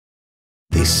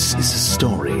This is a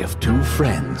story of two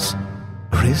friends,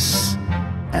 Chris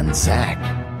and Zach.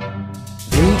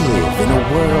 They live in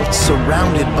a world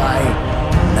surrounded by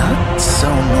not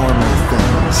so normal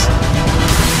things.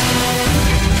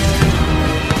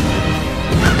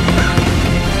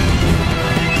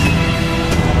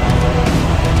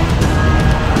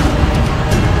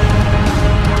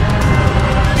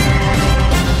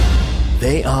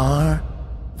 They are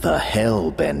the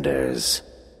Hellbenders.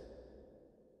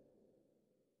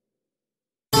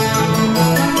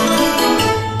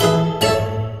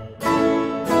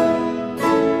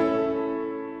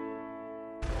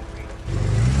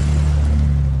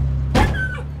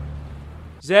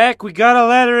 Zach, we got a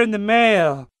letter in the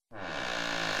mail.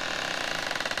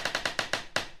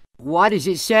 What does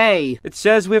it say? It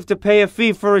says we have to pay a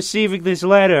fee for receiving this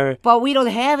letter. But we don't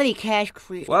have any cash,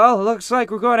 Chris. Well, it looks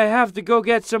like we're going to have to go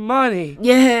get some money.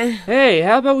 Yeah. Hey,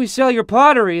 how about we sell your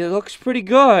pottery? It looks pretty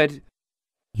good.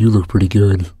 You look pretty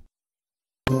good.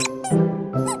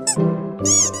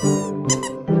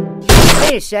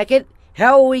 Wait a second.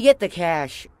 How will we get the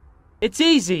cash? It's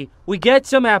easy. We get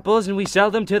some apples and we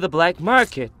sell them to the black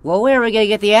market. Well, where are we gonna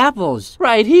get the apples?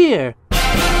 Right here.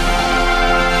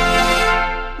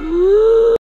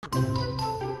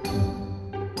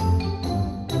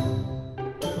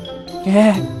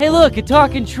 Hey, look, a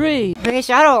talking tree.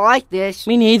 Chris, I don't like this.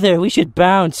 Me neither. We should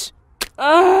bounce.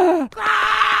 Where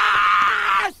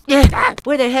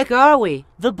the heck are we?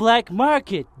 The black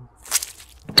market.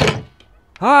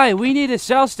 Hi, we need to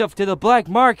sell stuff to the black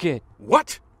market.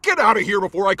 What? Get out of here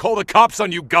before I call the cops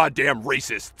on you goddamn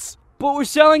racists! But we're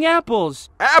selling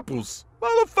apples. Apples?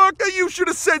 Motherfucker, you should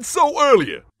have said so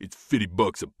earlier. It's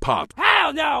 $50 a pop.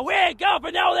 Hell no, we ain't going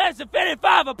for no less than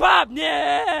 55 a pop.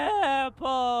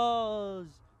 Apples.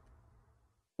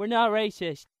 We're not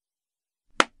racist.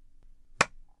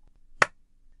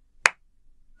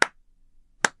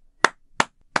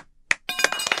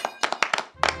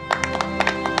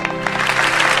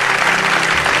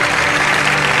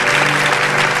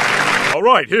 All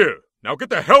right, here. Now get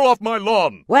the hell off my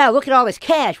lawn. Wow, look at all this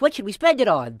cash. What should we spend it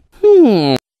on?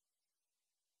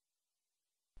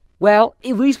 Well,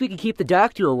 at least we can keep the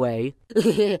doctor away.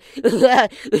 Oh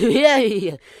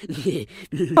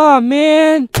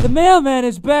man, the mailman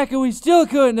is back and we still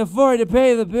couldn't afford to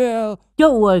pay the bill.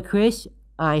 Don't worry, Chris.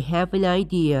 I have an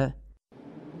idea.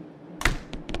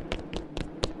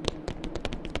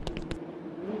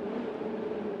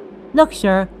 Look,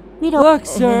 sir.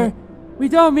 We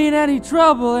don't mean any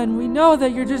trouble and we know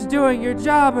that you're just doing your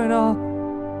job and all.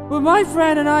 But my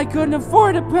friend and I couldn't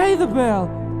afford to pay the bill.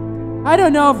 I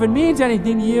don't know if it means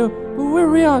anything to you, but we're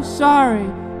real sorry.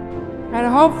 And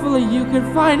hopefully you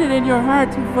can find it in your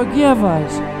heart to forgive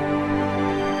us.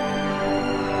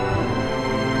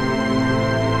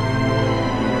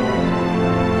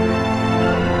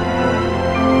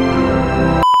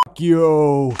 Fuck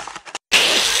you.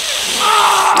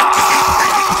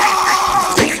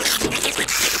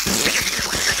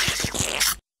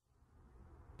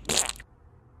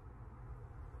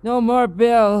 No more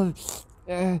bill.